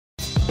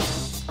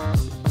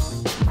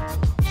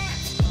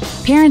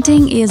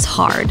Parenting is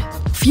hard.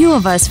 Few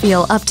of us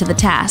feel up to the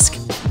task.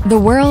 The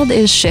world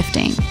is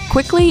shifting,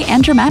 quickly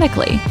and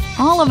dramatically.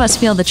 All of us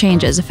feel the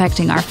changes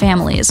affecting our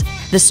families.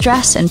 The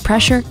stress and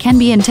pressure can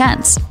be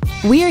intense.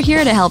 We are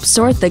here to help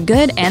sort the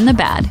good and the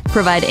bad,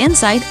 provide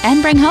insight,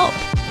 and bring hope.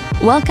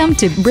 Welcome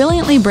to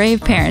Brilliantly Brave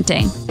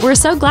Parenting. We're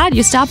so glad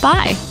you stopped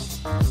by.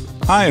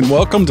 Hi, and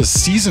welcome to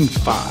Season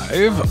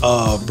 5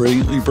 of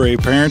Brilliantly Brave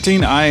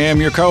Parenting. I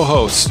am your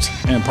co-host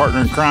and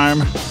partner in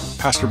crime,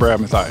 Pastor Brad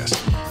Mathias.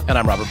 And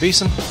I'm Robert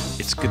Beeson.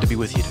 It's good to be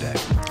with you today.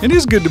 It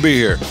is good to be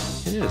here.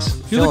 It is.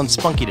 Feeling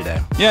spunky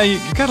today. Yeah, you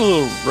got a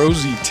little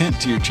rosy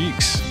tint to your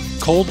cheeks.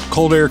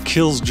 Cold air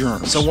kills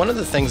germs. So one of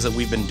the things that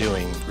we've been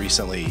doing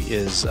recently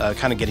is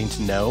kind of getting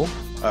to know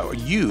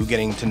you,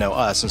 getting to know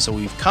us. And so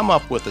we've come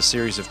up with a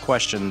series of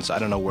questions. I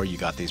don't know where you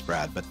got these,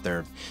 Brad, but some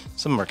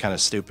of them are kind of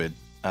stupid.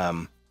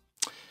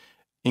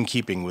 In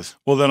keeping with.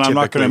 Well, then I'm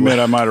not going to admit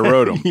I might have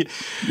wrote them.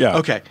 Yeah.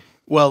 Okay.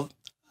 Well,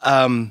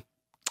 I'm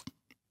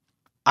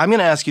going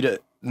to ask you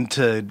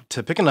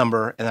to pick a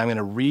number, and I'm going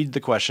to read the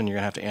question. You're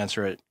going to have to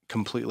answer it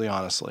completely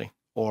honestly,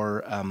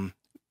 or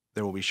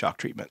there will be shock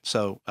treatment.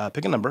 So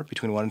pick a number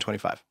between 1 and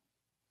 25.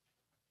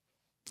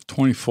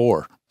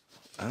 24.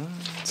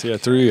 See, I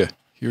threw you.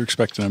 You're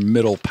expecting a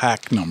middle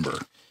pack number.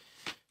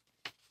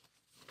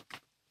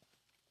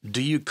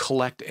 Do you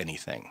collect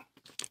anything?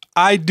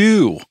 I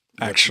do,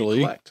 actually. What do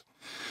you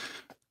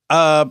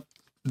collect?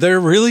 They're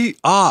really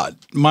odd.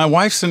 My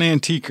wife's an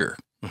antiquer.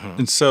 Mm-hmm.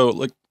 And so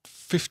like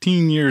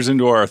 15 years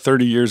into our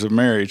 30 years of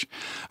marriage,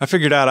 I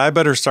figured out I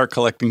better start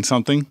collecting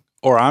something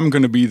or I'm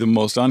going to be the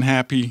most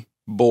unhappy,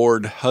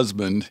 bored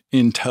husband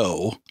in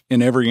tow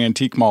in every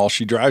antique mall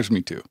she drives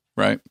me to,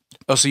 right?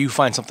 Oh, so you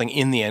find something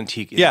in the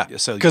antique. Yeah,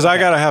 because I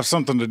got to have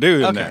something to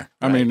do in there.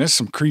 I mean, there's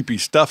some creepy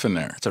stuff in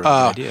there. That's a really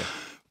good idea.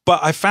 But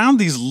I found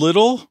these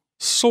little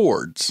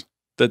swords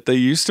that they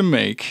used to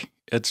make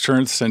at the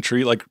turn of the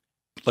century, like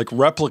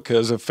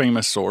replicas of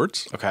famous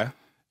swords. Okay.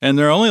 And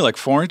they're only like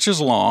 4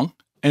 inches long,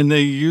 and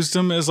they used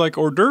them as like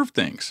hors d'oeuvre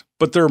things.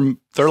 But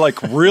they're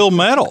like real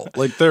metal.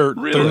 Like they're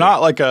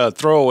not like a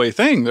throwaway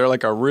thing. They're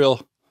like a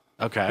real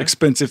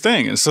expensive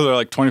thing. And so they're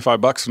like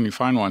 $25 when you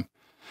find one.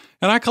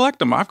 And I collect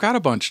them. I've got a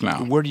bunch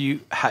now. Where do you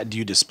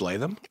display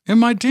them? In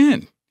my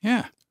den.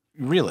 Yeah.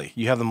 Really?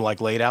 You have them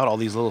like laid out, all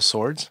these little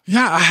swords?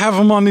 Yeah, I have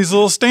them on these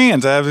little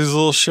stands. I have these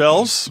little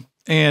shelves.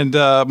 And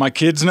my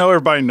kids know,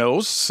 everybody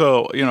knows.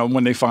 So,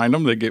 when they find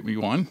them, they get me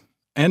one.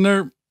 And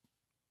they're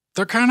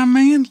kind of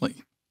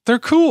manly. They're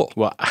cool.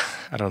 Well,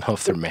 I don't know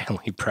if they're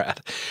manly,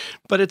 Brad,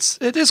 but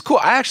it is cool.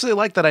 I actually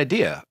like that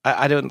idea.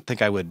 I don't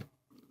think I would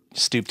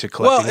stoop to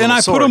collecting Well, and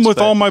I put them with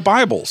all my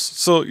Bibles.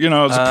 So,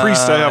 as a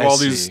priest, I have all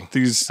these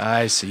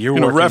I see. You're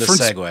working reference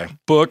the segue.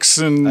 Books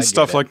and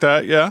stuff like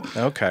that. Yeah.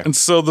 Okay. And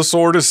so the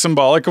sword is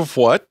symbolic of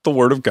what? The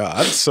Word of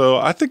God. So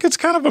I think it's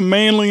kind of a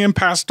manly and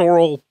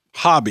pastoral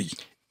hobby.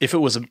 If it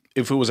was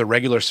a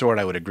regular sword,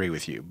 I would agree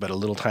with you. But a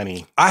little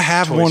tiny, I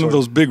have one of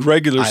those big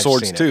regular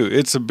swords too.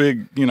 It's a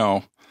big,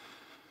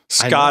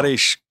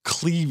 Scottish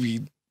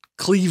cleaving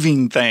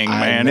thing,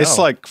 man. It's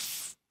like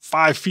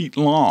 5 feet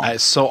long.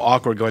 It's so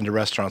awkward going to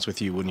restaurants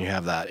with you when you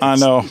have that. I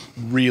know,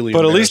 really.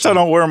 But at least I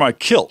don't wear my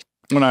kilt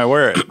when I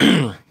wear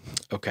it.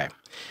 Okay,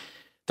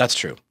 that's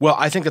true. Well,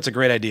 I think that's a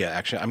great idea.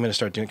 Actually, I'm going to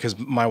start doing it because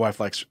my wife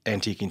likes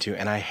antiquing too,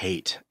 and I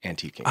hate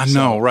antiquing. I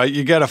know, right?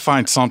 You got to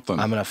find something.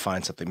 I'm going to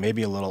find something.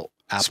 Maybe a little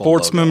Apple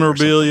sports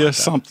memorabilia,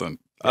 something.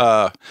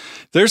 Yeah.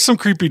 There's some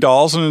creepy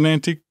dolls in an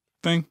antique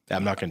thing.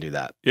 I'm not going to do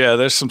that. Yeah,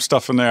 there's some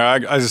stuff in there.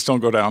 I just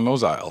don't go down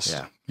those aisles.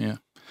 Yeah.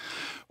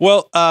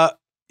 Well,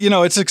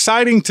 it's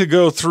exciting to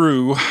go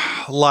through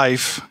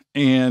life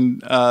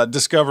and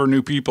discover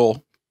new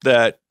people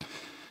that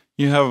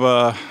you have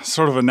a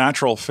sort of a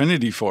natural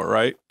affinity for,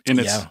 right? And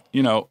it's,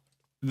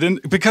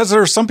 then because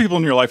there are some people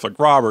in your life like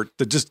Robert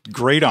that just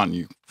grate on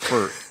you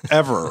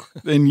forever.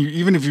 And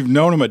even if you've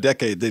known them a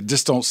decade, they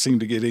just don't seem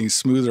to get any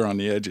smoother on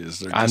the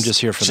edges. I'm just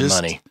here for the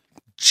money.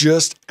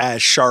 Just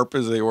as sharp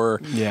as they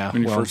were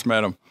when you first met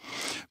them.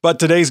 But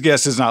today's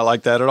guest is not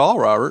like that at all,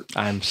 Robert.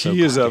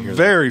 He is a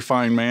very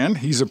fine man.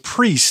 He's a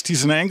priest.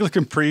 He's an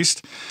Anglican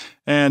priest.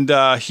 And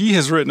he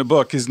has written a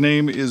book. His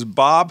name is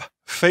Bob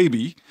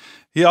Fabey.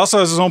 He also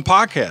has his own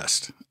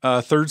podcast,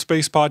 Third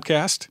Space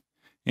Podcast.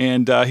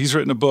 And he's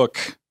written a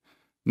book,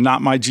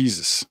 Not My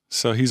Jesus.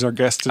 So he's our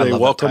guest today.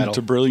 Welcome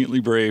to Brilliantly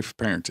Brave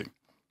Parenting.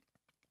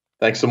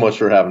 Thanks so much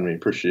for having me.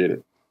 Appreciate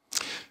it.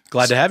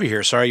 Glad to have you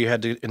here. Sorry you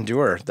had to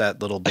endure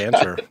that little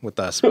banter with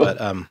us, but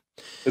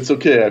it's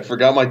okay. I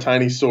forgot my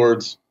tiny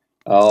swords.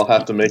 I'll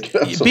have to make it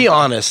up. Be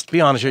honest.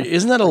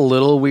 Isn't that a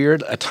little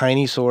weird? A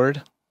tiny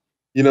sword?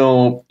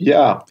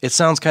 Yeah. It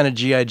sounds kind of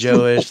G.I.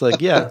 Joe-ish.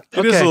 Like, yeah.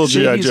 It is a little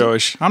G.I.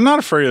 Joe-ish. I'm not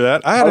afraid of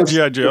that. I had a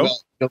G.I. Joe.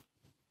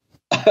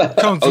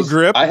 Kung Fu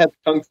Grip. I had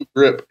Kung Fu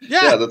Grip.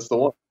 Yeah, that's the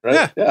one,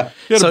 right? Yeah.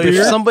 So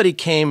if somebody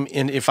came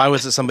in, if I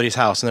was at somebody's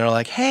house and they're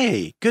like,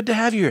 "Hey, good to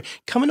have you here.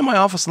 Come into my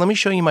office and let me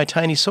show you my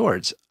tiny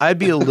swords," I'd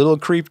be a little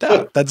creeped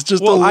out. That's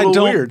just a little weird. I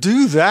don't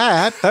do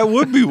that. That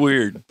would be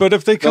weird. But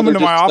if they come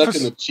into my office, stuck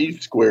in the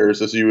cheese squares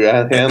as you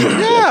hand them.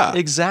 Yeah,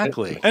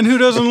 exactly. And who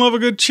doesn't love a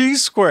good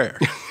cheese square?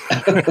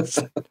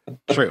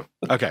 True.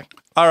 Okay.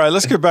 All right,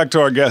 let's get back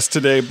to our guest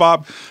today.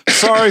 Bob,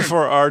 sorry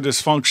for our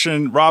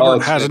dysfunction.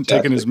 Robert hasn't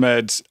taken his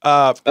meds.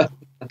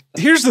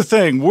 Here's the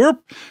thing.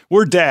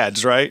 We're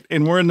dads, right?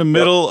 And we're in the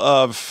middle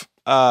of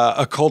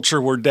a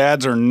culture where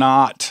dads are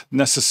not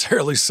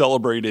necessarily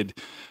celebrated.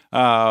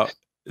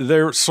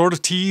 They're sort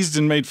of teased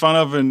and made fun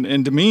of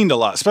and demeaned a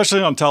lot,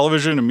 especially on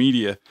television and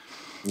media.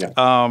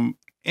 Yeah.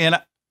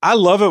 And I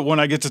love it when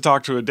I get to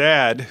talk to a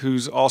dad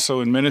who's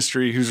also in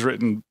ministry, who's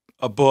written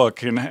a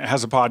book and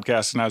has a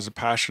podcast and has a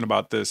passion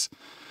about this.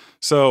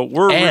 So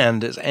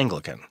is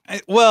Anglican.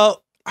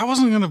 Well, I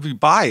wasn't going to be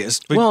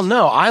biased. But well,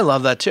 no, I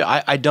love that too.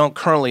 I don't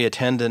currently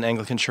attend an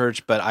Anglican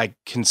church, but I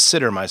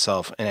consider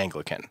myself an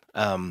Anglican.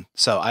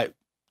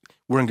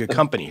 We're in good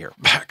company here.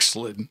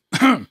 Backslidden.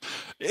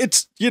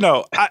 It's,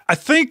 I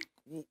think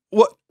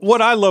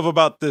what I love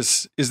about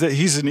this is that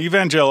he's an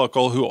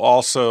evangelical who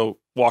also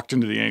walked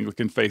into the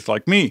Anglican faith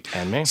like me.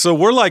 And me. So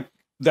we're like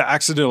the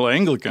accidental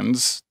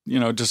Anglicans,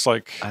 just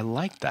like. I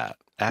like that.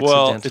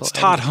 It's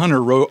Todd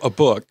Hunter wrote a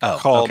book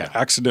called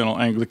Accidental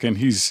Anglican.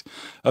 He's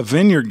a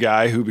vineyard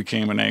guy who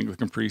became an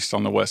Anglican priest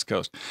on the West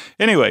Coast.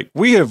 Anyway,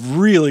 we have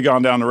really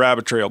gone down the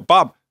rabbit trail.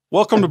 Bob,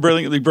 welcome to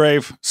Brilliantly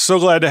Brave. So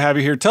glad to have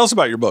you here. Tell us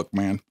about your book,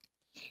 man.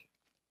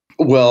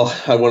 Well,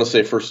 I want to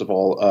say, first of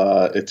all,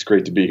 it's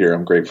great to be here.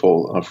 I'm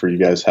grateful for you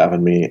guys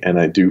having me, and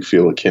I do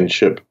feel a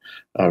kinship,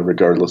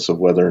 regardless of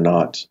whether or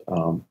not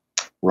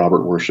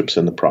Robert worships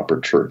in the proper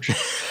church.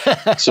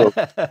 So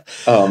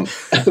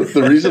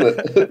the reason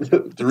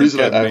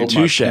I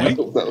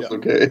hope that was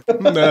okay.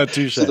 No,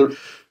 touche.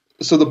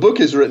 So the book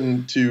is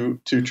written to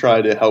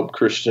try to help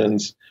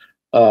Christians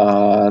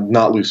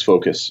not lose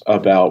focus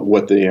about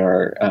what they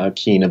are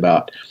keen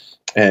about.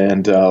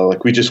 And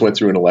like we just went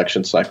through an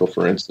election cycle,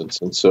 for instance.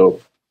 And so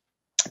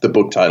the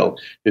book title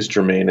is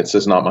germane. It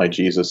says, "Not My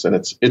Jesus." And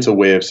it's a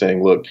way of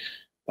saying, look,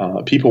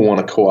 people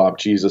want to co-opt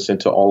Jesus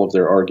into all of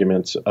their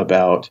arguments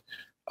about,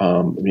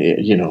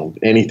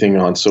 anything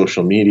on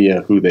social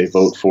media, who they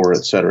vote for,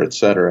 et cetera, et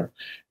cetera.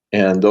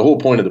 And the whole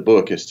point of the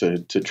book is to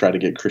try to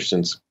get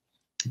Christians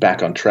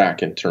back on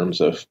track in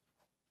terms of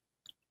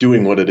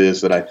doing what it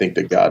is that I think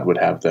that God would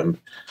have them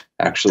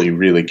actually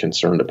really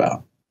concerned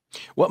about.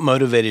 What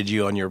motivated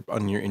you in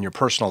your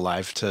personal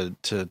life to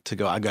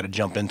go, I got to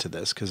jump into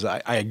this? Because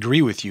I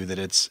agree with you that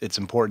it's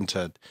important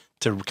to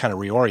kind of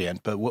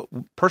reorient. But what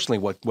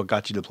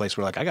got you to the place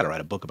where, like, I got to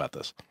write a book about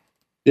this?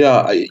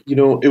 Yeah,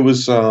 it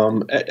was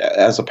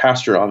as a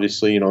pastor,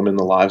 obviously, I'm in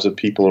the lives of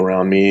people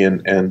around me,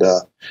 and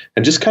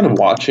just kind of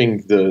watching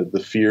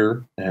the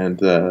fear and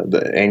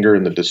the anger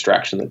and the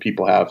distraction that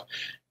people have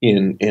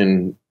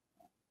in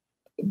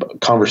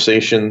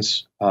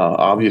conversations,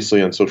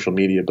 obviously on social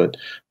media, but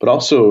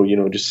also,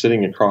 just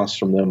sitting across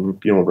from them,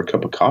 over a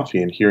cup of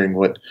coffee and hearing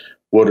what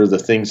are the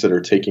things that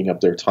are taking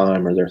up their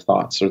time or their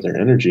thoughts or their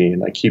energy.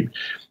 And I keep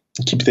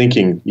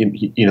thinking,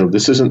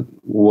 this isn't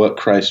what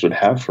Christ would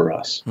have for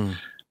us.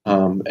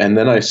 And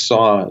then I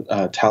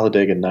saw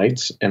Talladega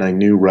Nights, and I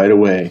knew right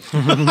away.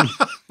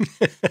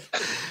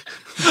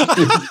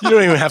 You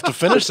don't even have to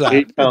finish that.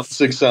 8-ounce,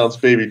 6-ounce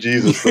baby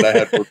Jesus that I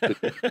had work to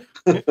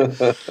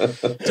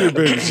do. Dude,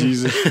 baby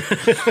Jesus.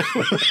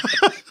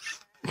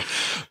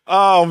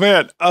 Oh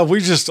man, I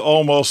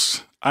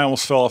almost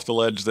fell off the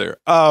ledge there.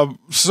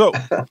 So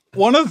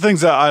one of the things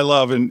that I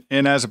love, and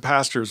as a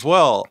pastor as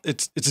well,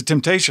 it's a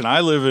temptation. I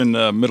live in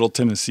the Middle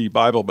Tennessee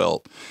Bible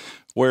Belt,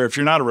 where if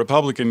you're not a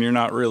Republican, you're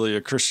not really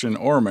a Christian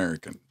or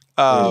American.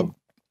 And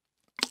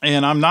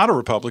I'm not a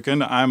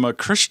Republican. I'm a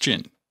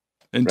Christian.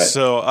 And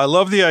so I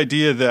love the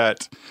idea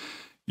that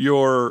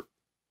you're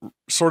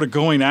sort of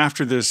going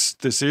after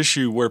this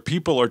issue where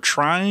people are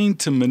trying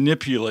to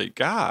manipulate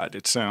God,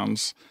 it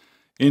sounds,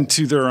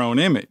 into their own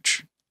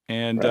image.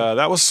 And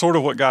that was sort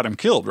of what got him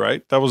killed,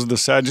 right? That was the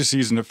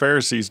Sadducees and the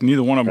Pharisees.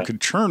 Neither one of them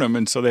could churn him,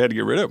 and so they had to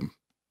get rid of him.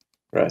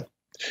 Right.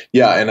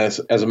 Yeah, and as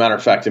a matter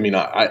of fact, I mean,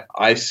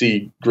 I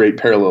see great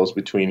parallels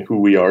between who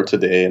we are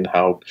today and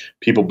how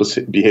people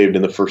behaved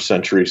in the first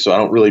century. So I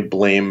don't really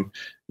blame,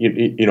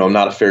 I'm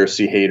not a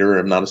Pharisee hater.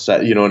 I'm not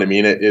you know what I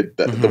mean?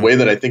 The way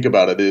that I think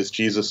about it is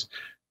Jesus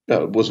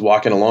was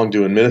walking along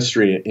doing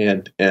ministry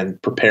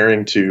and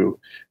preparing to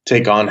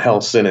take on hell,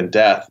 sin, and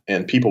death.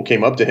 And people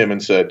came up to him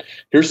and said,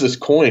 "Here's this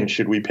coin.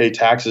 Should we pay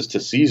taxes to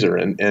Caesar?"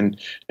 And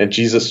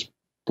Jesus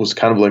was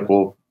kind of like,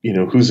 well,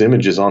 whose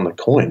image is on the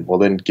coin? Well,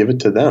 then give it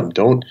to them.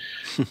 Don't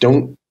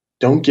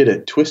get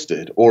it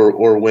twisted.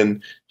 Or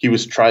when he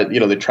was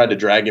they tried to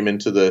drag him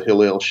into the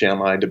Hillel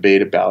Shammai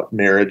debate about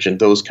marriage and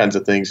those kinds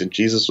of things. And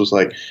Jesus was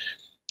like,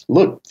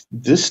 look,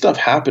 this stuff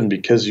happened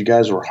because you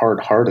guys were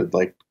hard-hearted.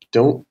 Like,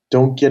 don't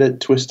get it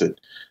twisted.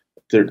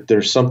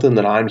 There's something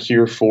that I'm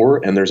here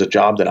for, and there's a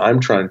job that I'm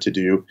trying to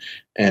do.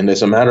 And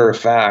as a matter of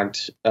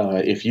fact,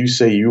 if you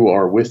say you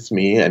are with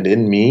me and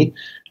in me,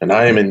 and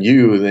I am in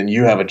you, then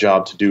you have a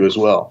job to do as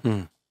well.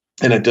 And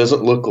it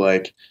doesn't look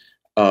like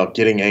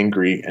getting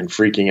angry and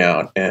freaking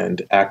out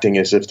and acting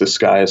as if the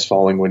sky is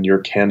falling when your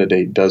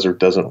candidate does or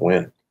doesn't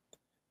win.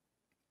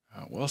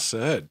 Well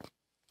said.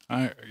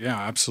 Yeah,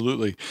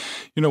 absolutely.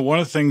 One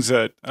of the things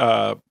that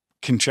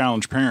can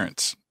challenge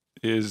parents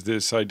is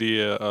this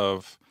idea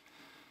of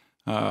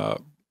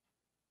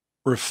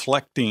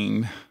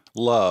reflecting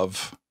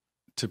love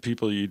to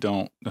people you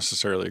don't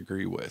necessarily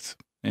agree with.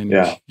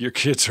 And your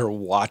kids are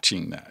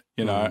watching that,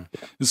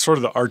 It's sort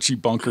of the Archie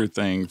Bunker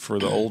thing for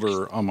the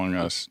older among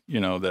us,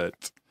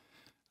 that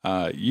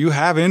you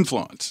have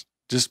influence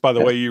just by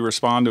the way you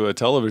respond to a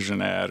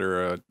television ad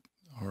or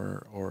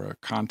a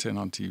content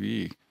on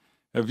TV.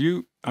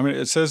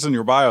 It says in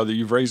your bio that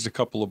you've raised a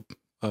couple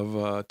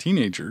of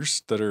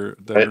teenagers that are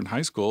in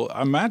high school.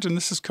 I imagine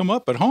this has come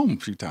up at home a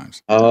few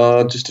times.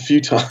 Just a few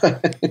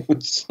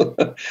times.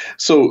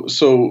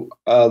 So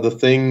the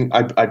thing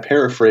I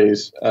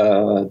paraphrase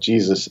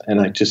Jesus,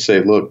 and I just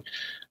say, look,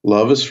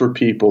 love is for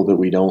people that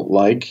we don't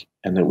like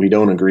and that we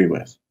don't agree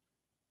with.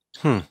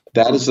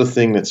 That is the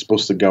thing that's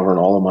supposed to govern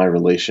all of my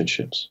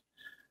relationships.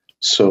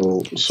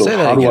 So say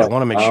that again. I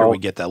want to make sure we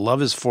get that.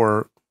 Love is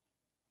for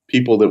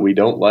people that we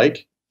don't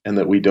like and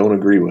that we don't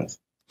agree with.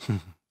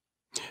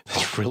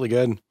 That's really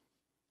good.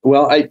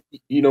 Well,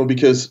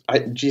 because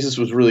Jesus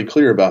was really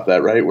clear about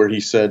that, right? Where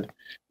he's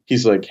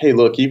like, hey,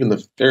 look, even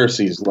the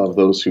Pharisees love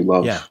those who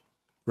love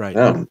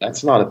them.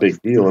 That's not a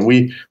big deal. And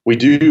we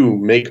do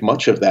make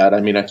much of that.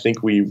 I mean, I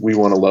think we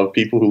want to love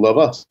people who love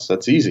us.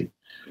 That's easy.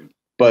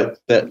 But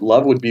that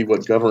love would be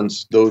what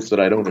governs those that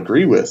I don't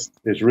agree with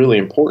is really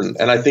important.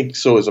 And I think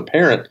so as a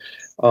parent,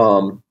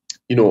 18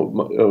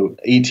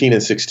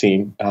 and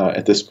 16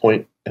 at this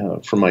point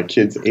for my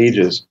kids'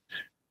 ages,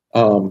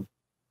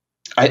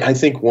 I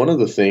think one of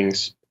the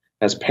things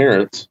as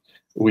parents,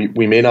 we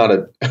may not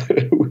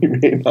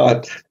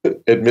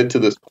admit to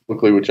this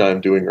publicly, which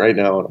I'm doing right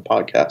now on a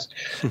podcast,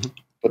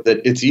 but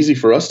that it's easy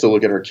for us to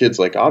look at our kids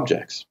like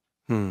objects.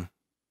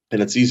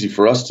 And it's easy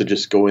for us to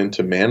just go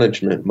into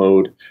management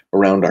mode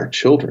around our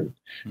children.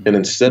 And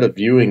instead of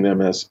viewing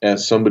them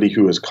as somebody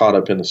who is caught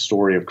up in the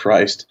story of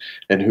Christ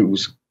and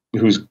whose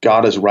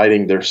God is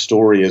writing their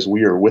story as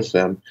we are with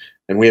them,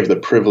 and we have the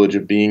privilege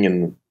of being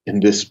in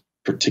this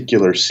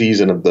particular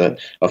season of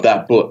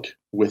that book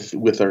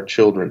with our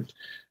children,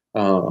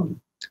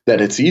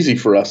 that it's easy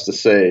for us to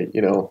say,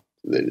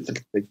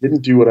 they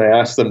didn't do what I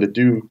asked them to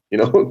do,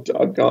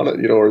 doggone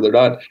it, or they're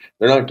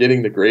not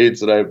getting the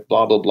grades that I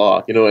blah blah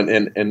blah,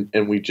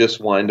 and we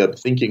just wind up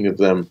thinking of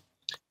them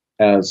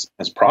as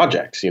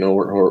projects,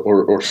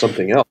 or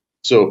something else.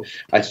 So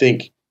I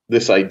think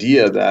this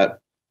idea that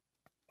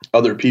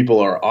other people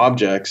are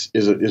objects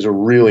is a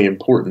really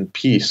important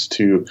piece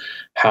to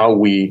how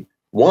we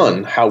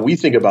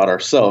think about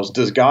ourselves.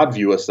 Does God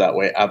view us that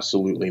way?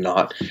 Absolutely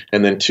not.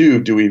 And then 2,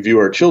 do we view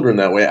our children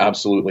that way?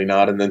 Absolutely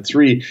not. And then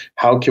 3,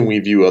 how can we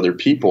view other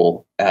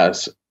people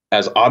as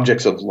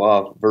objects of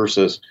love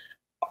versus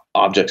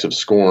objects of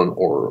scorn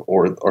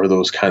or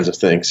those kinds of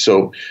things?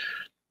 So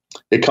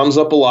it comes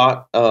up a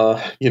lot,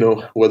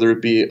 whether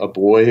it be a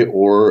boy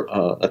or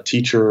a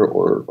teacher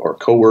or a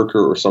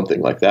coworker or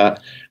something like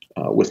that.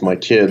 With my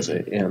kids,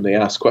 and they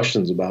ask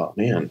questions about,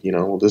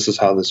 this is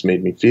how this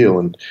made me feel,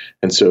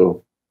 and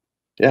so,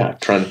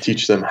 trying to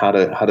teach them how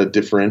to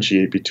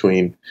differentiate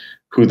between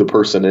who the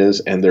person is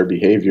and their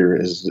behavior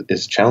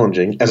is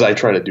challenging, as I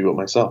try to do it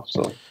myself.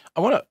 So I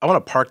want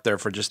to park there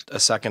for just a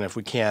second, if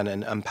we can,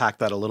 and unpack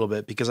that a little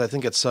bit, because I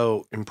think it's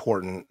so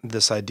important.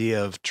 This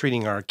idea of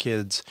treating our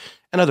kids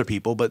and other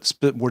people, but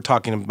we're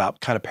talking about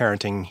kind of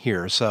parenting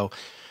here. So,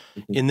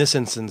 in this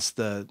instance,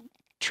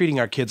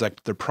 treating our kids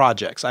like they're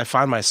projects. I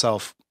find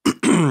myself,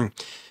 trying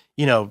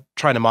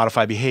to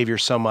modify behavior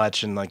so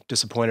much and like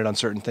disappointed on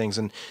certain things.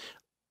 And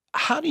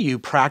how do you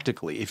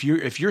practically, if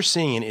you're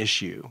seeing an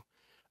issue,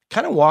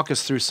 kind of walk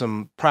us through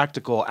some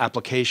practical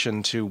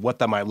application to what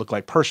that might look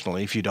like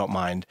personally, if you don't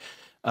mind,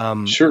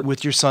 Sure.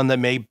 with your son that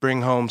may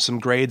bring home some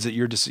grades that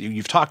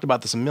you've talked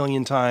about this a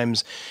million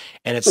times,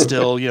 and it's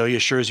still, he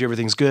assures you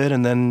everything's good.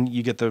 And then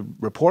you get the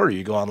report, or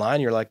you go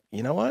online, you're like,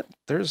 you know what,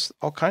 there's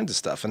all kinds of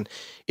stuff. And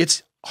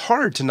it's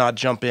hard to not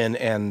jump in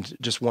and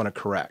just want to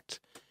correct.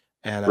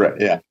 And right,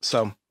 yeah.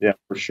 So yeah,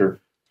 for sure.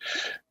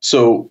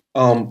 So,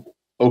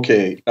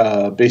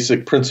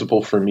 basic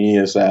principle for me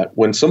is that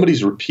when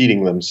somebody's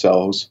repeating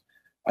themselves,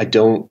 I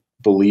don't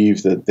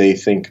believe that they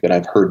think that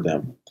I've heard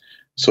them.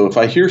 So if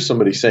I hear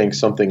somebody saying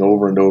something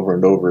over and over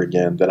and over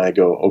again, then I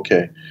go,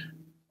 okay,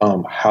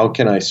 how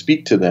can I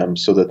speak to them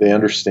so that they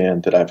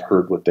understand that I've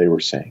heard what they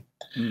were saying?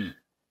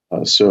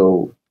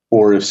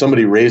 Or if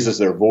somebody raises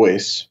their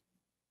voice,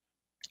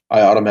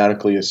 I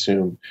automatically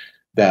assume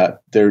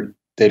that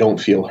they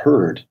don't feel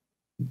heard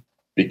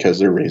because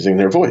they're raising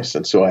their voice.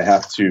 And so I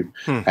have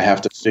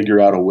to figure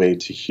out a way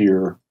to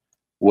hear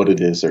what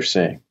it is they're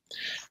saying.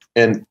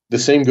 And the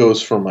same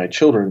goes for my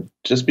children.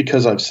 Just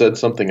because I've said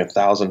something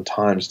 1,000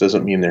 times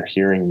doesn't mean they're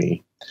hearing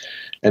me.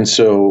 And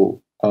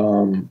so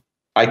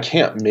I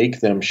can't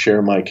make them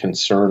share my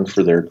concern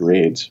for their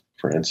grades,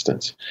 for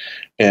instance.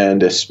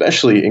 And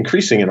especially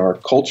increasing in our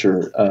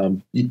culture,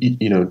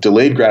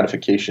 delayed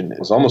gratification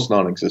is almost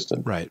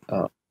non-existent. Right.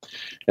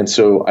 And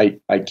so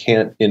I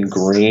can't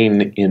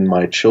ingrain in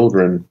my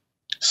children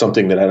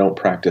something that I don't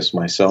practice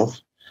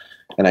myself.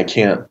 And I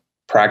can't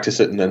practice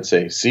it and then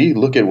say, see,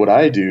 look at what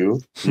I do.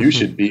 You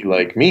should be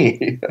like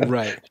me.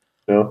 Right.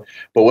 But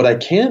what I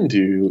can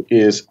do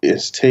is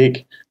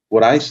take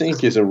what I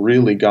think is a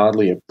really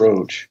godly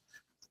approach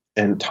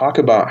and talk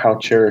about how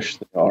cherished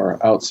they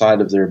are outside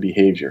of their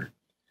behavior.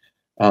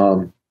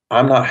 I'm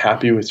not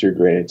happy with your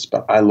grades,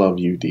 but I love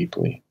you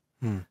deeply.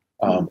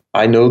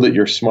 I know that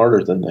you're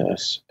smarter than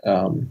this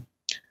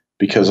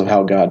because of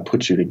how God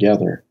put you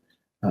together.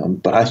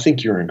 But I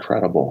think you're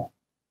incredible.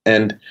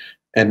 And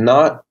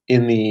not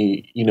in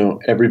the,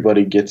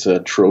 everybody gets a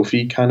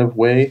trophy kind of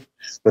way,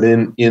 but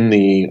in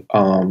the,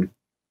 I'm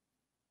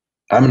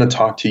going to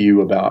talk to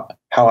you about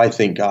how I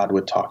think God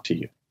would talk to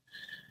you.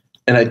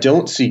 And I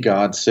don't see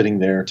God sitting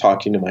there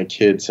talking to my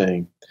kid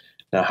saying,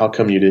 now, how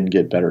come you didn't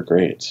get better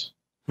grades?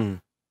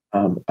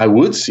 I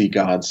would see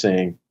God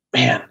saying,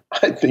 man,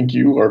 I think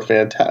you are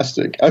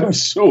fantastic. I'm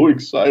so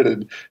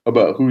excited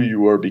about who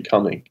you are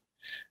becoming.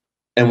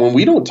 And when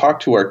we don't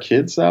talk to our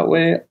kids that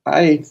way,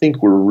 I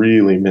think we're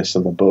really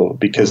missing the boat,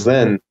 because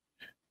then,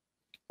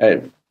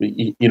 it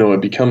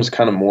becomes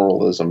kind of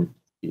moralism.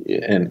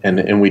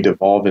 And we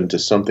devolve into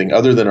something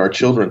other than our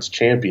children's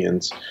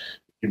champions.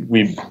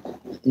 We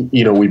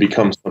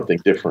become something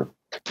different.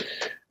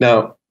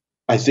 Now,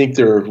 I think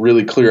there are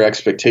really clear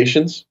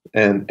expectations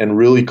and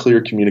really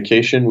clear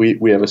communication.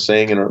 We have a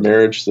saying in our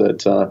marriage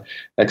that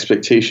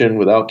expectation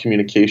without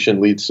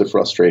communication leads to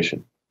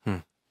frustration.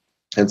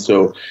 And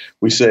so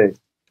we say,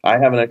 I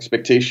have an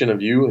expectation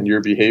of you and your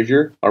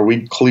behavior. Are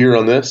we clear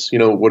on this?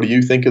 What do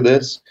you think of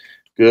this?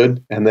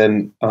 Good. And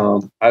then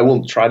I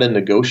will try to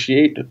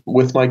negotiate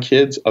with my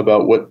kids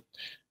about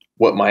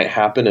what might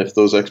happen if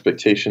those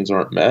expectations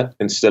aren't met,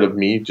 instead of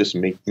me just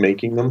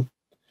making them.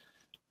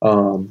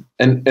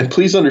 And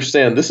please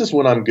understand, this is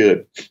when I'm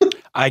good.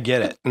 I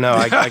get it. No,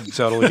 I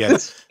totally get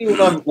it.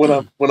 when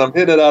I'm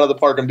hitting it out of the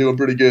park, I'm doing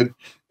pretty good,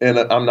 and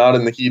I'm not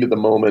in the heat of the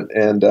moment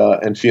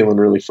and feeling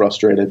really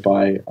frustrated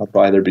by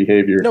their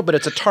behavior. No, but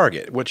it's a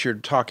target. What you're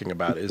talking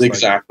about is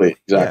exactly.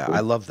 Yeah,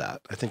 I love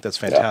that. I think that's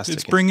fantastic.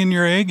 It's bringing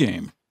your A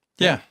game.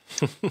 Yeah.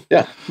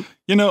 Yeah.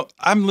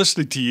 I'm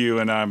listening to you,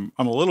 and I'm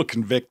a little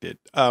convicted.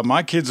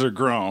 My kids are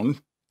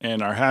grown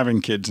and are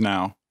having kids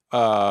now.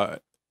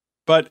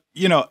 But,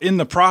 in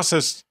the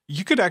process,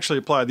 you could actually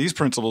apply these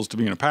principles to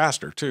being a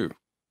pastor too,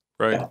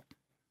 right?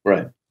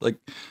 Yeah. Right.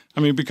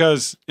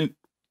 Because,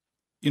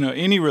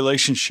 any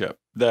relationship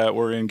that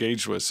we're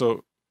engaged with,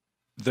 so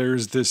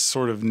there's this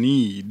sort of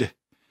need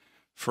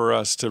for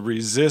us to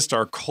resist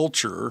our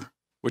culture,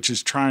 which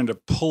is trying to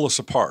pull us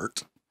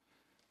apart,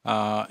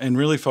 and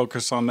really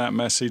focus on that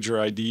message or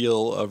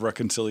ideal of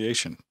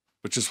reconciliation,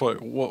 which is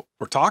what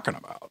we're talking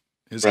about,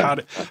 is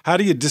right. How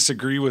do you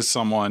disagree with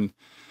someone,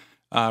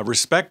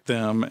 respect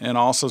them, and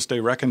also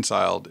stay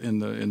reconciled in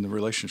the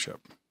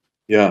relationship.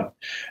 Yeah,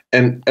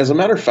 and as a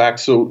matter of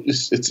fact, so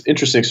it's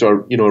interesting.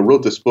 So I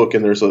wrote this book,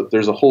 and there's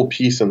a whole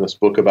piece in this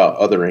book about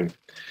othering,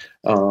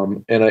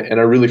 and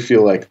I really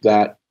feel like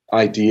that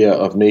idea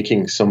of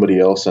making somebody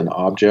else an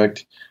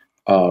object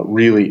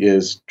really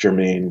is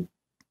germane,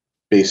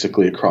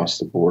 basically across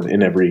the board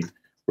in every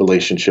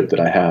relationship that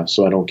I have.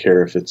 So I don't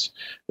care if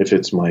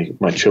it's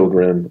my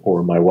children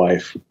or my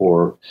wife,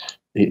 or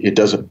it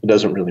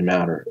doesn't really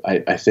matter.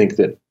 I think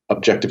that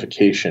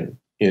objectification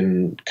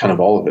in kind of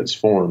all of its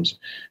forms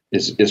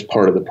is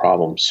part of the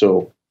problem.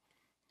 So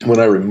when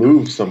I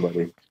remove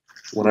somebody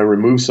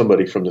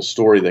from the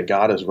story that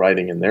God is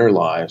writing in their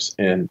lives,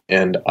 and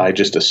I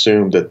just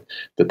assume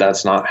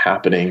that's not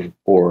happening,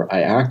 or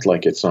I act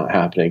like it's not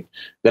happening,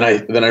 then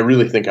I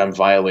really think I'm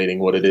violating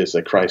what it is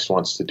that Christ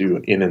wants to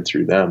do in and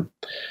through them.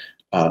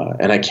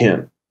 And I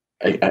can't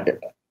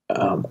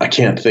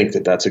think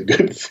that that's a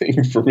good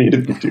thing for me to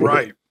be doing.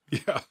 Right.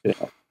 Yeah.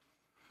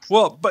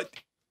 Well, but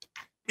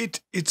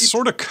it's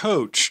sort of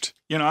coached.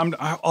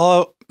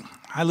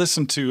 I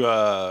listen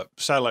to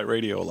satellite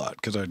radio a lot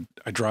because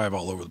I drive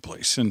all over the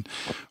place, and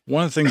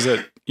one of the things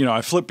that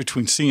I flip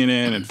between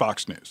CNN and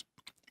Fox News,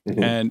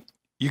 mm-hmm. and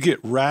you get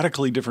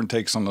radically different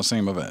takes on the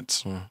same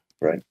events.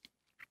 Right.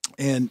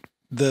 And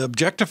the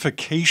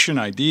objectification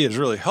idea is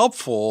really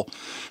helpful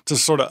to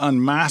sort of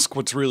unmask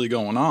what's really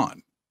going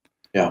on.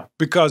 Yeah.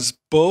 Because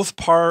both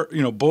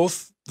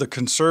the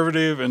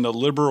conservative and the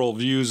liberal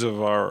views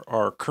of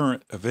our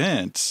current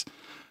events,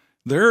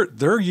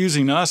 they're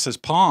using us as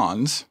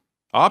pawns,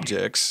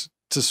 objects,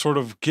 to sort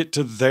of get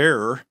to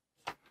their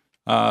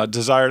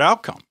desired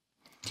outcome.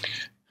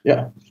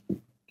 Yeah,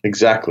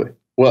 exactly.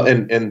 Well,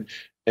 and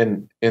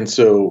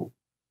so,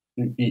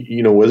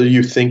 whether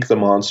you think the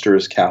monster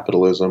is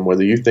capitalism,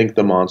 whether you think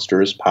the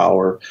monster is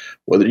power,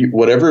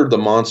 whatever the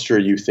monster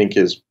you think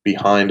is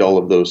behind all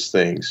of those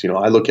things,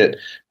 I look at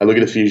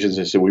Ephesians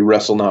and say, we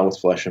wrestle not with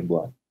flesh and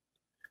blood,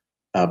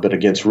 but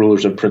against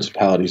rulers and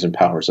principalities and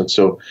powers. And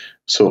so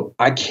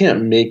I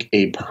can't make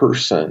a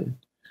person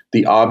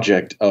the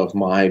object of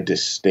my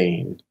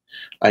disdain.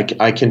 I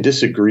can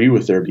disagree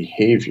with their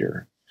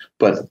behavior,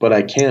 but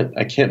I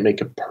can't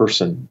make a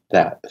person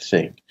that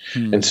thing.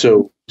 And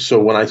so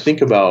when I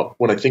think about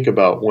when I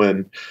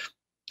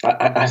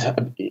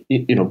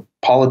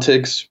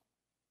politics,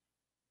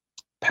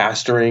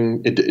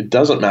 pastoring, it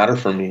doesn't matter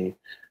for me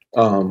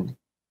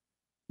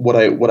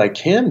what I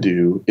can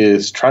do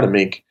is try to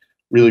make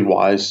really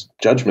wise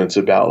judgments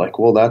about, like,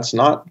 well, that's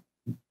not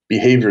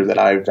behavior that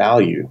I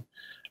value.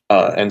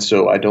 And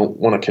so I don't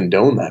want to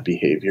condone that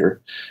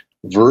behavior,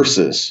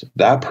 versus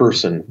that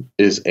person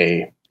is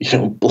a,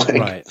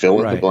 blank,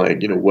 fill in the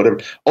blank, whatever.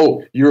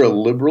 Oh, you're a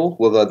liberal?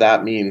 Well,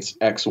 that means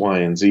X, Y,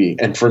 and Z.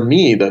 And for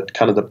me, the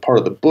kind of the part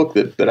of the book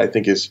that I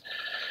think is,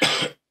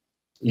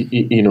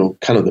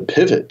 kind of the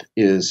pivot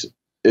is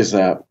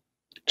that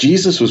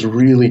Jesus was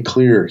really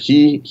clear.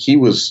 He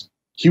was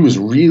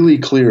really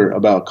clear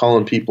about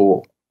calling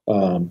people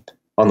on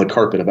the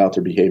carpet about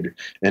their behavior,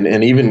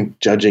 and even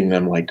judging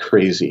them like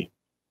crazy.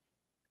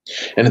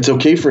 And it's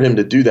okay for him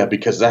to do that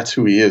because that's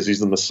who he is.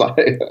 He's the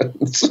Messiah.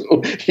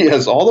 So he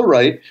has all the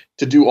right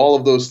to do all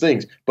of those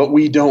things, but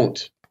we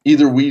don't.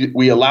 Either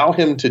we allow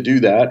him to do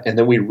that, and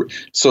then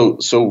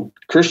so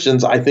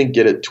Christians, I think,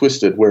 get it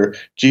twisted where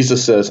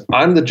Jesus says,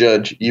 I'm the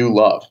judge, you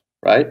love,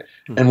 right?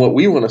 Mm-hmm. And what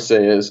we want to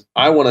say is,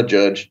 I want to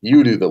judge,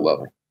 you do the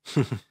loving.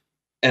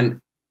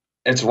 And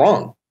it's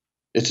wrong.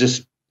 It's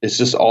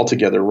just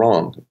altogether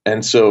wrong.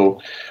 And so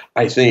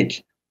I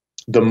think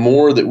the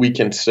more that we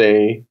can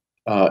say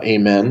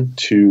amen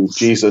to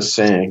Jesus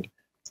saying,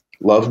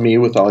 love me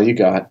with all you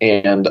got,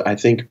 and I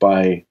think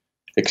by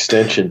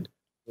extension,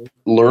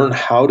 learn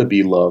how to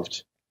be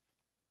loved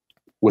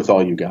with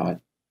all you got,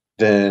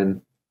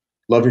 then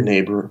love your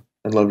neighbor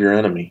and love your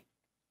enemy.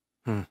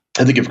 I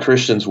think if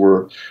Christians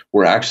were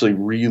actually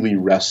really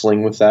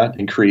wrestling with that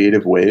in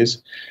creative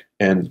ways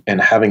and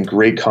having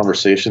great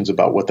conversations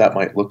about what that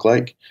might look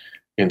like,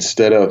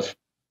 instead of,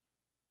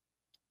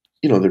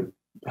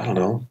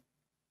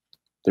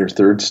 their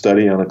third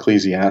study on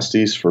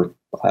Ecclesiastes for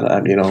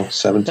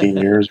 17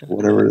 years,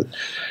 whatever.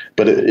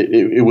 But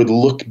it would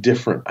look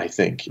different, I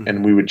think,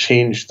 and we would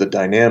change the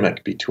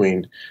dynamic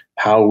between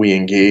how we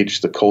engage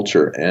the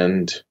culture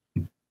and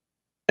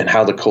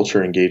how the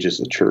culture engages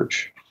the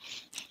church.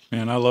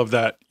 Man, I love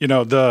that.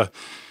 The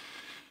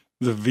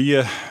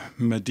via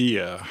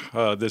media,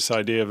 this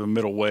idea of a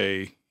middle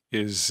way,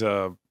 is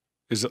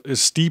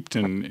steeped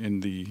in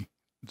the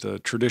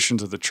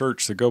traditions of the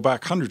church that go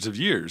back hundreds of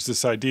years.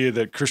 This idea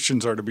that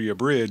Christians are to be a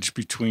bridge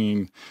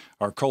between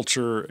our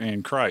culture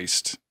and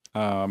Christ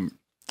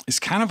is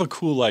kind of a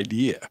cool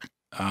idea.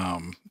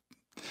 And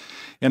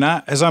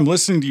as I'm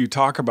listening to you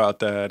talk about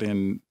that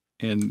and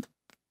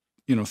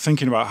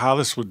thinking about how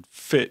this would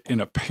fit in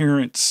a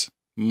parent's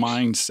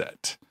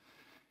mindset,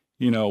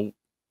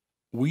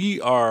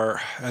 we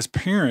are, as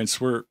parents,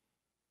 we're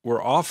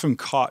often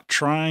caught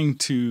trying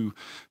to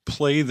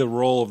play the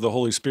role of the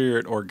Holy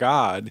Spirit or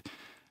God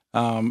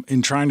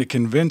in trying to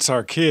convince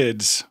our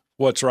kids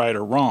what's right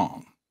or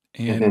wrong.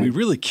 And we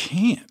really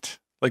can't.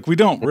 Like, we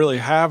don't really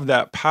have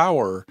that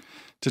power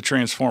to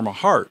transform a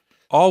heart.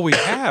 All we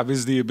have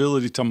is the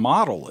ability to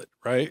model it,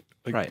 right?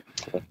 Right.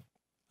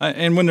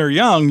 And when they're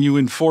young, you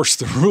enforce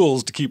the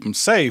rules to keep them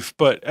safe.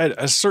 But at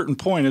a certain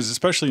point,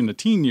 especially in the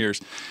teen years,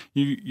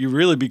 you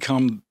really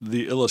become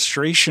the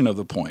illustration of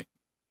the point.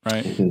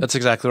 Right. That's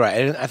exactly right.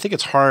 And I think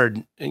it's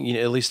hard,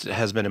 at least it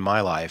has been in my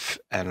life.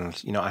 And,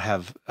 I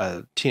have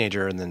a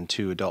teenager and then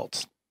 2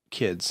 adult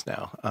kids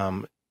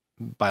now,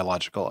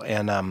 biological,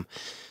 and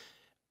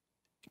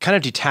kind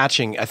of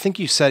detaching. I think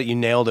you said it, you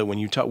nailed it when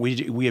you talk.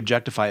 We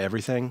objectify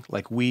everything.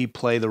 Like, we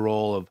play the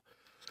role of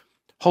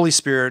Holy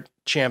Spirit,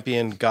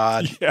 champion,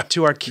 God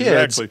to our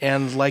kids. Exactly.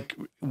 And like,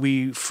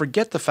 we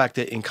forget the fact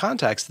that in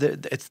context,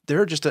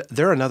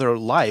 they're another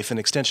life, an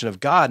extension of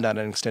God, not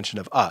an extension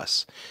of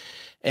us.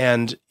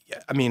 And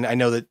I mean, I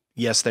know that,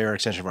 yes, they are an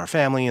extension of our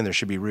family and there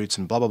should be roots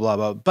and blah, blah, blah,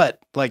 blah. But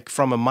like,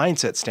 from a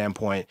mindset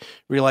standpoint,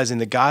 realizing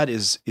that God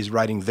is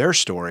writing their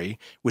story,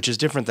 which is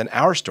different than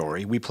our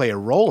story. We play a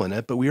role in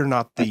it, but we are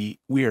not the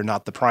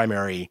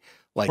primary,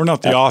 like, we're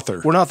not the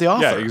author. We're not the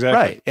author. Yeah,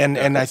 exactly. Right.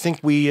 And I think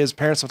we as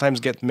parents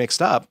sometimes get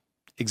mixed up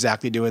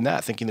exactly doing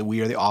that, thinking that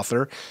we are the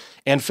author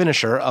and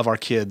finisher of our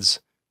kids'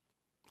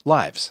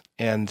 lives.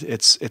 And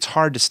it's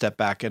hard to step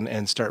back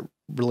and start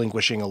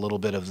relinquishing a little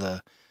bit of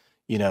the,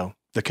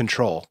 the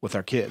control with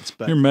our kids.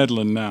 But you're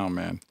meddling now,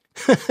 man.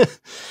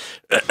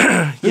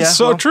 It's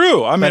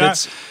true.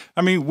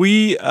 I mean,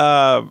 we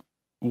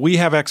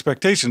have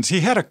expectations.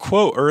 He had a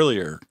quote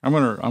earlier.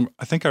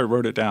 I think I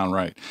wrote it down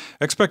right.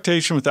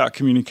 Expectation without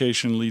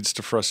communication leads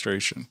to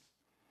frustration.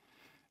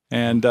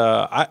 And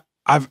I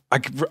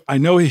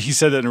know he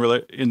said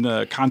that in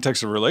the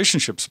context of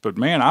relationships, but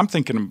man, I'm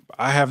thinking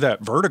I have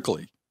that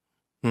vertically.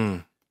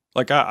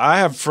 Like, I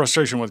have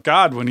frustration with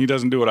God when he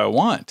doesn't do what I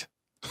want.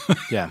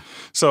 Yeah.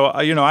 So,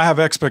 I have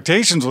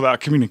expectations without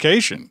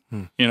communication.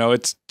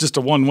 It's just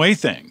a one-way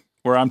thing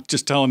where I'm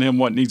just telling him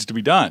what needs to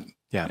be done.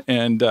 Yeah.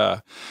 And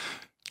how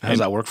does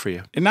that work for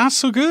you? And not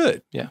so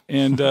good. Yeah.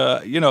 And,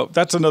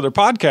 that's another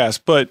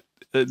podcast, but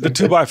the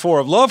 2x4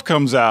 of love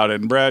comes out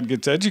and Brad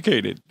gets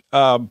educated.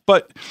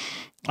 But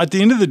at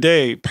the end of the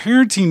day,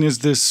 parenting is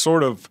this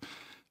sort of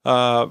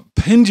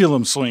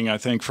pendulum swing, I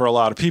think, for a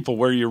lot of people,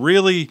 where you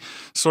really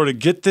sort of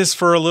get this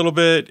for a little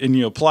bit and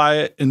you apply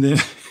it and then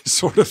it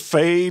sort of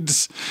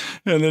fades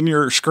and then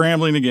you're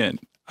scrambling again.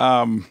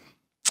 I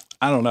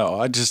don't know.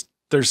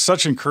 there's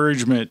such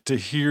encouragement to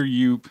hear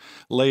you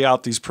lay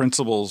out these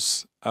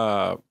principles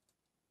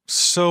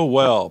so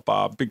well,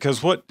 Bob,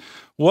 because what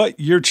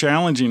you're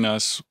challenging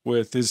us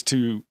with is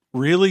to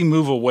really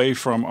move away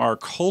from our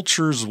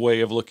culture's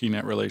way of looking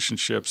at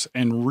relationships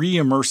and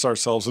re-immerse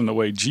ourselves in the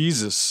way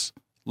Jesus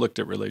looked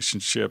at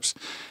relationships.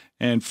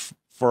 And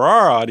for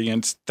our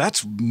audience,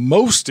 that's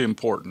most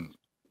important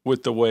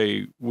with the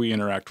way we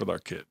interact with our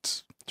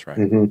kids. That's right.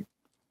 Mm-hmm.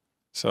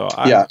 So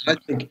I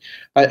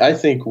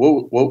think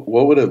what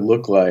would it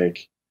look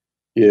like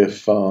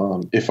if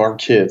our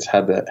kids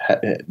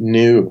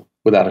knew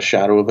without a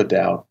shadow of a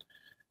doubt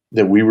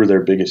that we were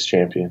their biggest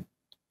champion,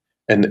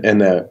 and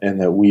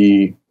that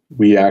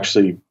we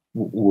actually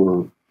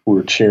were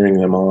cheering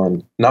them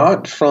on,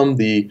 not from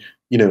the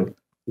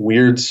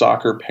weird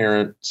soccer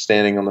parent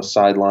standing on the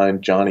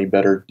sideline, Johnny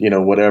better,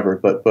 whatever,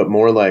 but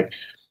more like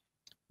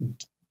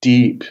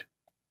deep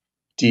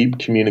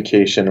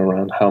communication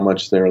around how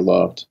much they're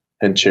loved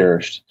and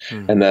cherished.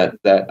 And that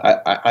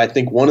I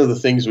think one of the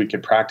things we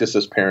can practice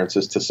as parents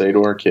is to say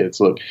to our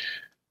kids, look,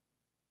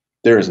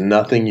 there is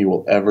nothing you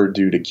will ever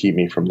do to keep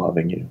me from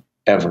loving you,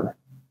 ever.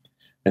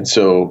 And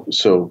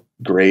so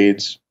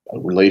grades,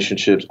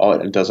 relationships,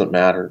 it doesn't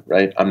matter,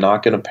 right? I'm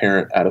not going to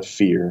parent out of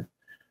fear.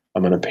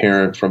 I'm going to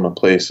parent from a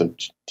place of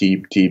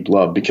deep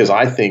love, because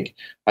I think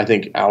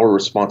our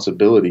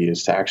responsibility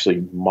is to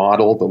actually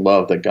model the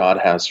love that God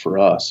has for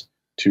us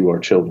to our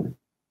children.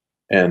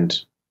 And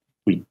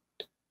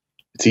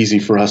it's easy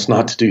for us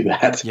not to do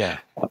that. Yeah.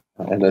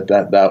 And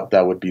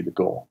that would be the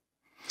goal.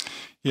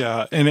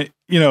 Yeah. And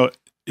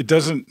it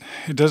doesn't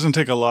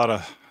take a lot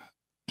of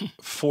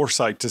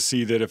foresight to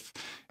see that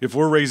if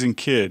we're raising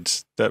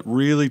kids that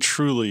really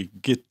truly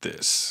get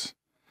this,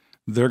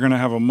 they're going to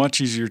have a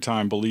much easier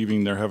time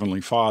believing their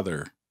Heavenly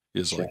Father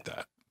is like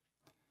that.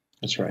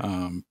 That's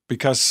right.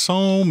 Because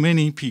so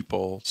many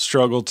people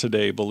struggle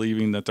today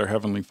believing that their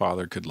Heavenly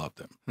Father could love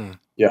them.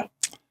 Yeah.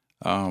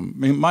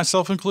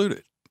 Myself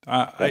included.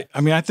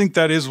 I think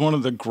that is one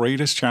of the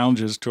greatest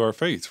challenges to our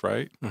faith,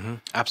 right? Mm-hmm.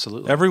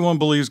 Absolutely. Everyone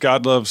believes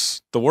God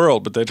loves the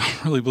world, but they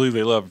don't really believe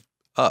they love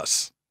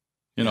us.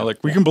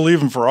 We can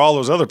believe him for all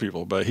those other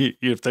people, but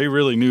if they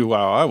really knew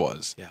how I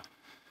was. Yeah.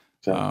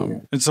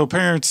 And so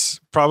parents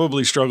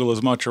probably struggle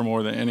as much or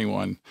more than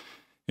anyone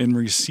in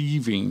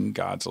receiving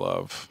God's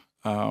love.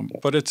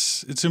 But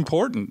it's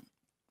important,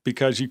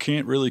 because you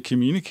can't really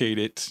communicate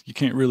it. You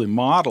can't really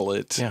model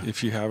it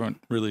if you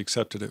haven't really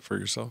accepted it for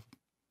yourself.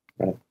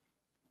 Right.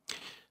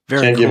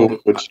 Very Can't cool. give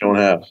what you don't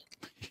have.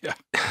 Yeah.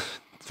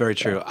 Very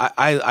true.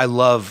 I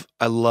love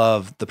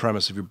the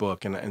premise of your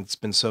book, and it's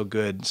been so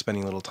good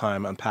spending a little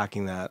time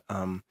unpacking that.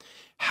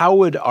 How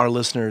would our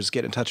listeners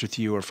get in touch with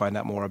you or find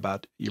out more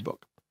about your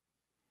book?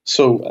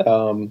 So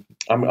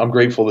I'm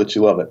grateful that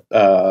you love it.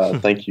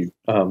 Thank you.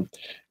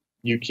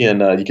 You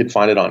can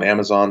find it on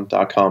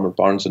Amazon.com or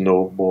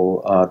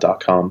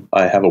BarnesandNoble.com.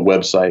 I have a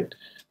website,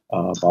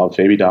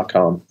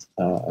 BobFabey.com.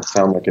 I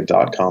sound like a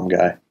 .com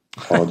guy.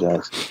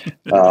 Apologize.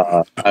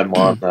 I'm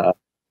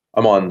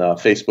on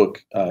Facebook,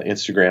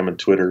 Instagram, and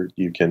Twitter.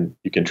 You can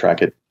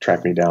track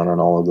me down on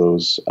all of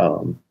those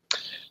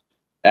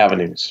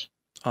avenues.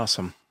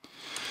 Awesome.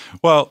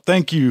 Well,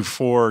 thank you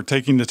for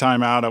taking the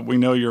time out. We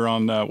know you're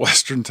on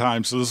Western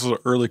time, so this is an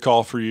early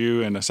call for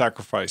you and a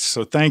sacrifice.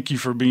 So thank you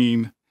for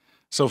being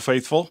so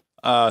faithful.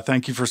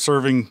 Thank you for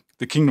serving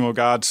the kingdom of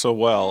God so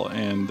well.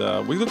 And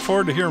we look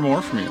forward to hearing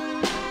more from you.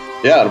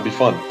 Yeah, it'll be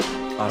fun.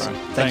 Awesome.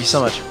 Right. Thank you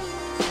so much.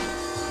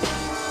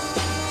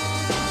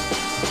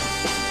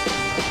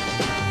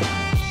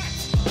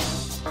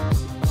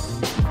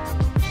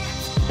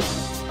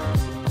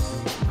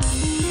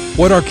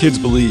 What our kids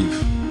believe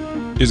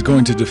is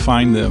going to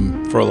define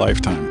them for a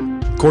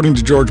lifetime. According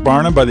to George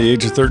Barna, by the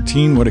age of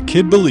 13, what a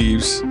kid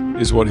believes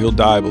is what he'll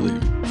die believing.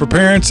 For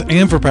parents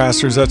and for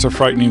pastors, that's a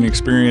frightening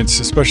experience,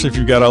 especially if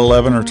you've got an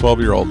 11 or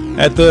 12-year-old.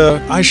 At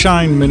the I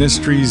Shine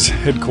Ministries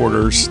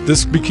headquarters,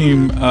 this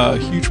became a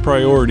huge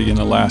priority in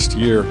the last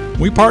year.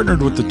 We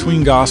partnered with the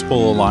Tween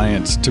Gospel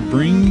Alliance to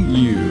bring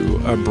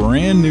you a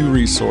brand new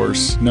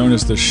resource known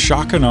as the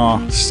Shock and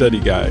Awe Study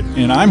Guide.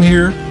 And I'm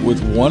here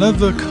with one of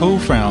the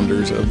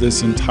co-founders of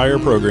this entire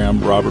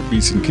program, Robert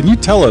Beeson. Can you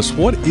tell us,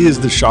 what is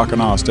the Shock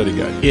and Awe Study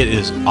Guide? It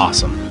is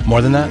awesome.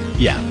 More than that?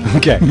 Yeah.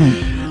 Okay.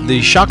 The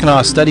Shock and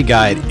Awe Study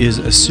Guide is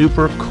a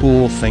super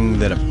cool thing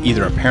that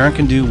either a parent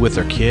can do with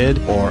their kid,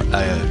 or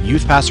a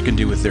youth pastor can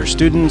do with their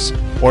students,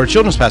 or a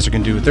children's pastor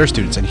can do with their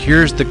students. And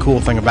here's the cool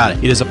thing about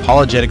it. It is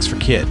apologetics for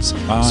kids.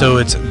 So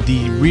it's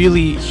the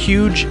really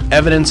huge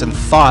evidence and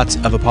thoughts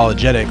of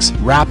apologetics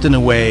wrapped in a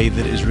way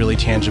that is really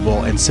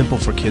tangible and simple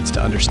for kids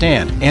to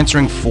understand,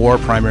 answering 4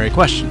 primary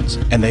questions.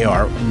 And they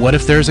are, what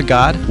if there's a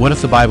God? What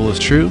if the Bible is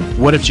true?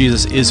 What if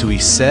Jesus is who he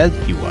said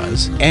he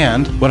was?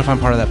 And what if I'm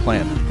part of that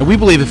plan? And we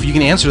believe if you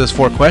can answer answer those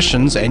 4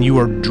 questions, and you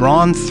are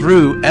drawn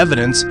through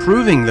evidence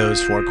proving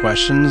those 4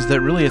 questions,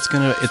 that really it's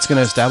gonna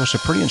establish a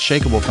pretty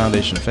unshakable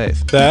foundation of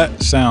faith.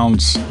 That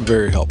sounds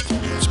very helpful,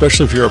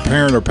 especially if you're a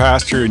parent or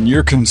pastor and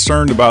you're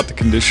concerned about the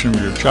condition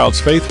of your child's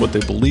faith, what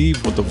they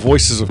believe, what the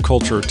voices of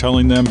culture are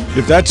telling them.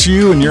 If that's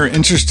you and you're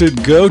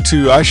interested, go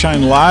to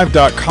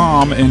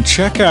ishinelive.com and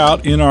check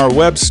out in our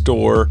web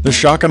store the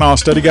Shock and Awe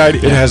Study Guide.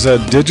 It has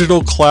a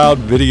digital cloud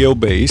video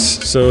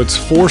base, so it's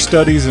 4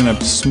 studies in a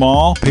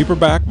small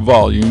paperback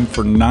volume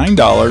for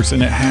 $9,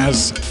 and it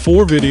has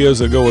 4 videos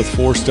that go with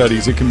 4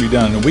 studies. It can be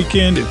done in a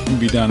weekend, it can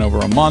be done over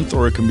a month,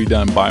 or it can be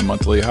done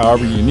bi-monthly,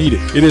 however you need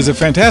it. It is a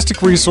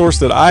fantastic resource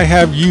that I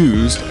have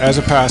used as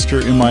a pastor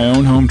in my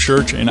own home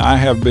church, and I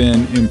have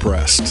been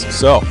impressed.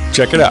 So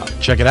check it out.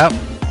 Check it out.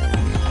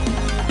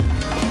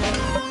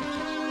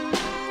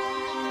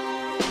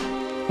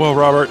 Well,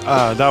 Robert,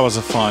 that was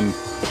a fun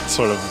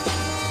sort of...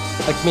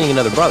 Like meeting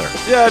another brother.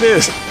 Yeah, it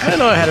is. I didn't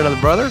know I had another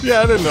brother.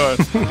 Yeah, I didn't know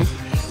it.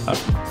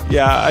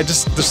 Yeah,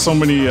 there's so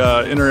many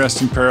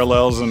interesting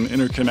parallels and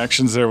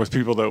interconnections there with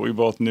people that we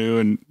both knew,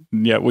 and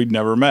yet we'd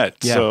never met.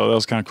 Yeah. So that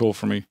was kind of cool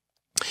for me.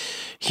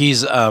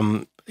 He's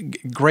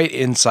great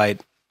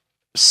insight,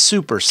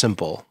 super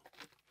simple,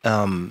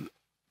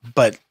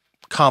 but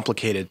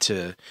complicated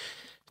to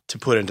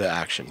put into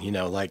action. You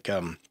know, like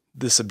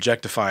this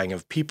objectifying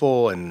of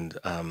people and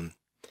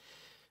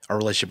our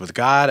relationship with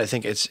God. I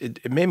think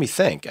it made me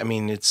think. I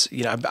mean,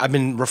 I've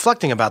been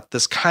reflecting about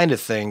this kind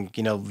of thing,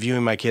 you know,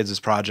 viewing my kids as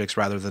projects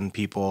rather than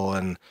people.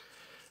 And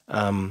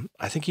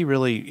I think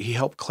he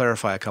helped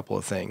clarify a couple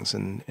of things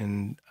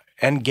and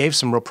gave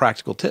some real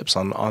practical tips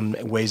on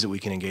ways that we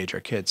can engage our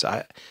kids.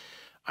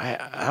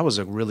 That was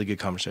a really good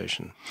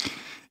conversation.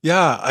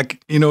 Yeah.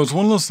 It's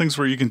one of those things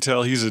where you can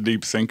tell he's a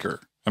deep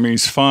thinker. I mean,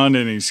 he's fun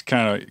and he's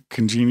kind of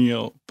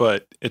congenial,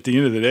 but at the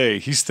end of the day,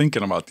 he's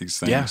thinking about these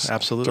things. Yeah,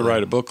 absolutely. To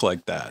write a book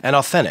like that. And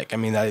authentic. I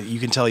mean, you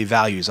can tell he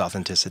values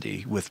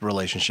authenticity with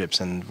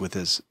relationships and with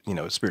his,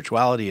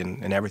 spirituality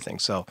and everything.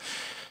 So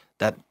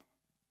that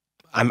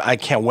I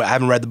can't wait. I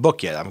haven't read the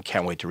book yet. I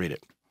can't wait to read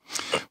it.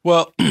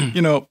 Well,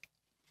 he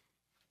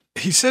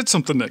said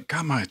something that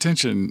got my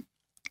attention.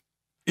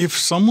 If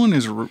someone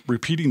is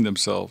repeating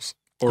themselves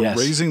or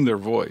raising their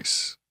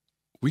voice,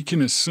 we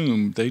can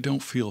assume they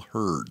don't feel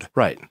heard.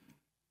 Right.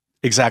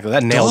 Exactly.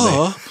 That nailed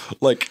it.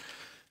 Like,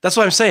 that's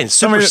what I'm saying.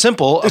 Super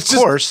simple, of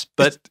course,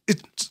 but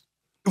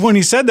when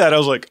he said that, I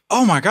was like,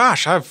 oh my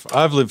gosh,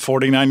 I've lived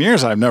 49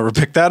 years. I've never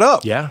picked that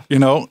up. Yeah.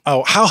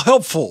 How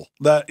helpful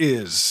that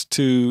is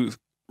to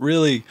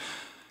really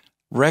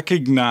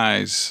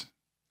recognize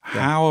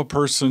how a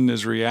person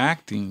is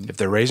reacting. If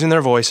they're raising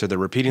their voice or they're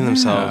repeating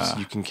themselves,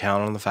 you can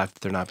count on the fact that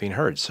they're not being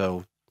heard.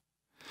 So,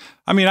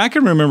 I mean, I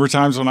can remember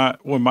times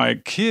when my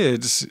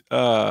kids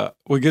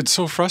would get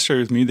so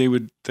frustrated with me, they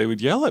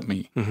would yell at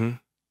me,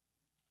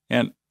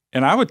 and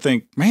I would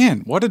think,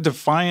 man, what a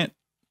defiant,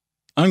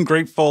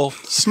 ungrateful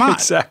snot,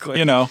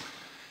 exactly. And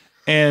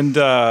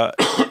I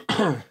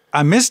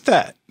missed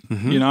that.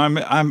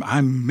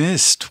 I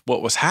missed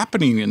what was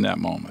happening in that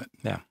moment.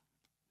 Yeah,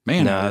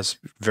 man, no, that's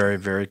very,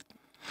 very,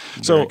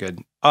 very good.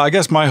 I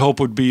guess my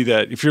hope would be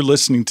that if you're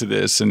listening to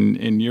this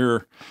and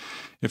you're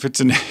if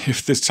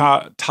this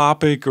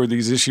topic or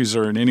these issues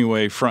are in any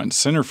way front and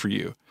center for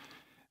you,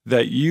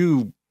 that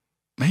you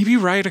maybe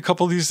write a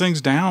couple of these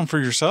things down for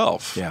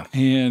yourself,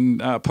 and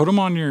put them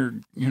on your,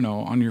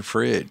 on your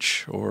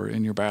fridge or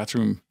in your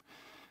bathroom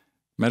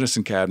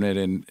medicine cabinet,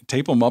 and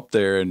tape them up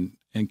there and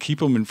keep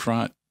them in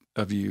front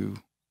of you,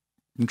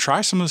 and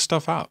try some of this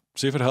stuff out.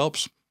 See if it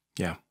helps.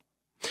 Yeah,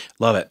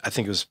 love it. I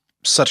think it was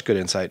such good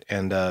insight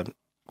and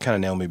kind of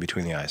nailed me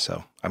between the eyes.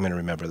 So I'm going to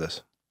remember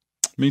this.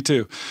 Me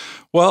too.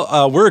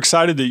 Well, we're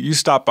excited that you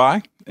stopped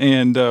by,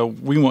 and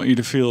we want you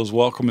to feel as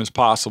welcome as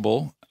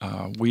possible.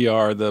 We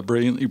are the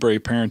Brilliantly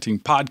Brave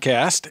Parenting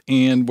Podcast,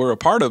 and we're a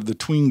part of the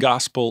Tween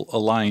Gospel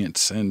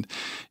Alliance. And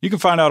you can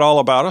find out all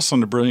about us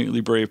on the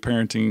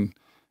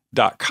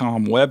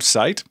brilliantlybraveparenting.com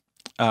website.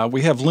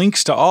 We have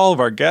links to all of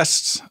our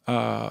guests'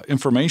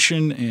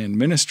 information and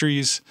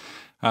ministries,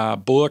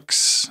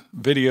 books,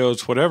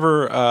 videos,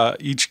 whatever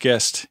each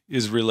guest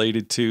is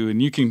related to, and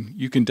you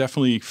can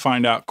definitely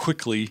find out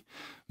quickly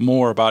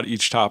more about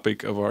each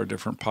topic of our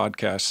different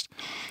podcasts.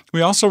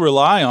 We also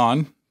rely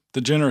on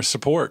the generous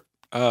support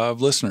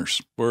of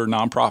listeners. We're a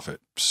nonprofit,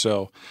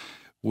 so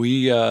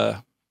we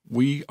are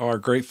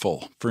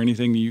grateful for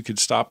anything that you could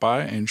stop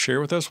by and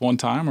share with us one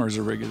time or as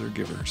a regular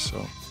giver.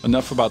 So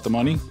enough about the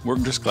money. We're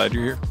just glad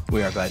you're here.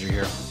 We are glad you're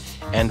here,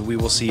 and we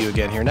will see you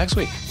again here next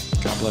week.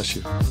 God bless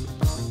you.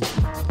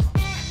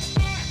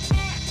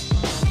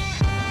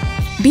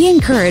 Be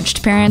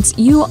encouraged, parents.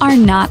 You are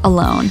not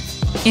alone.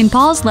 In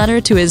Paul's letter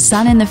to his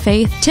son in the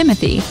faith,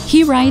 Timothy,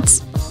 he writes,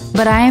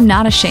 "But I am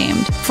not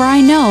ashamed, for I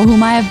know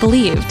whom I have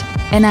believed,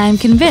 and I am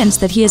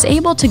convinced that he is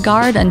able to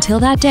guard until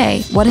that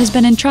day what has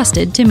been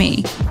entrusted to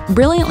me."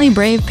 Brilliantly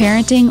Brave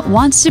Parenting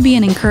wants to be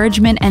an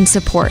encouragement and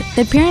support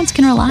that parents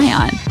can rely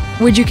on.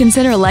 Would you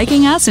consider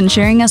liking us and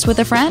sharing us with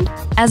a friend?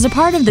 As a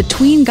part of the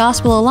Tween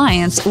Gospel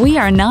Alliance, we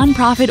are a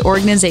nonprofit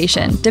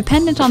organization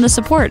dependent on the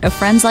support of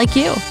friends like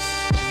you.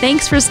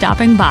 Thanks for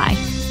stopping by.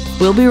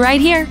 We'll be right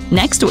here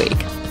next week.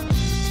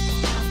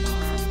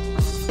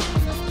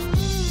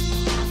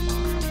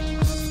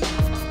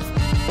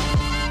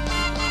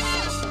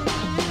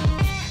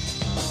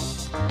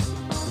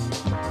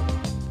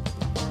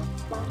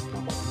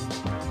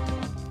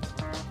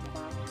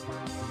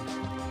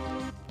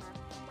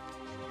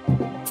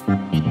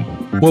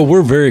 Well,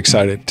 we're very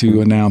excited to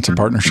announce a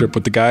partnership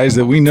with the guys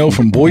that we know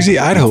from Boise,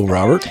 Idaho,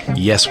 Robert.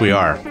 Yes, we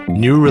are.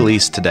 New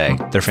release today.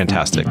 They're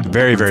fantastic.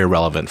 Very, very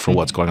relevant for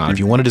what's going on. If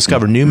you want to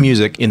discover new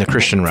music in the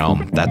Christian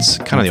realm, that's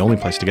kind of the only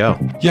place to go.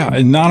 Yeah,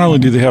 and not only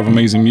do they have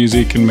amazing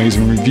music and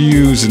amazing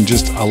reviews and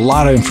just a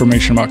lot of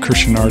information about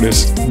Christian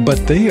artists,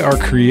 but they are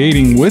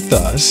creating with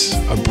us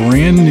a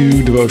brand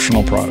new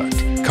devotional product.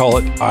 Call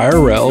it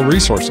IRL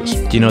Resources.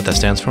 Do you know what that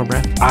stands for,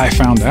 Brad? I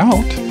found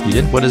out. You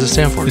did? What does it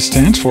stand for? It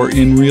stands for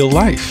In Real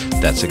Life.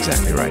 That's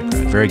exactly right,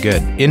 Brad. Very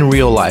good. In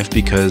real life,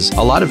 because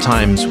a lot of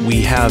times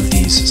we have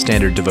these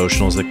standard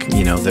devotionals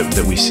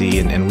that we see,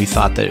 and we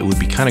thought that it would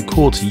be kind of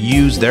cool to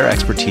use their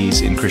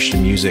expertise in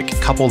Christian music,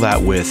 couple that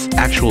with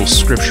actual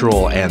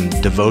scriptural and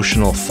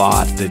devotional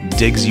thought that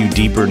digs you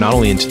deeper, not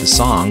only into the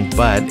song,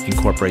 but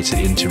incorporates it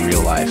into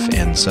real life.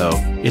 And so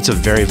it's a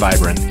very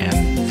vibrant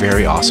and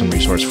very awesome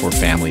resource for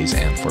families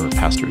and for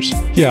pastors.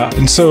 Yeah,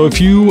 and so if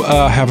you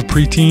have a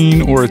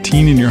preteen or a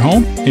teen in your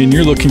home and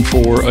you're looking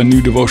for a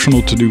new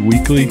devotional to do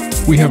weekly,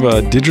 we have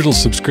a digital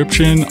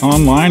subscription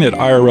online at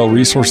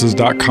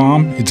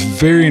irlresources.com. It's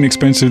very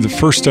inexpensive. The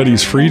first study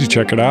is free to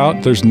check it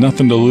out. There's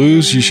nothing to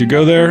lose. You should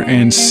go there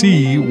and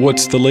see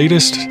what's the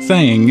latest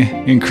thing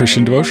in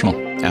Christian devotional.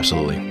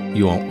 Absolutely.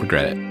 You won't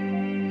regret it.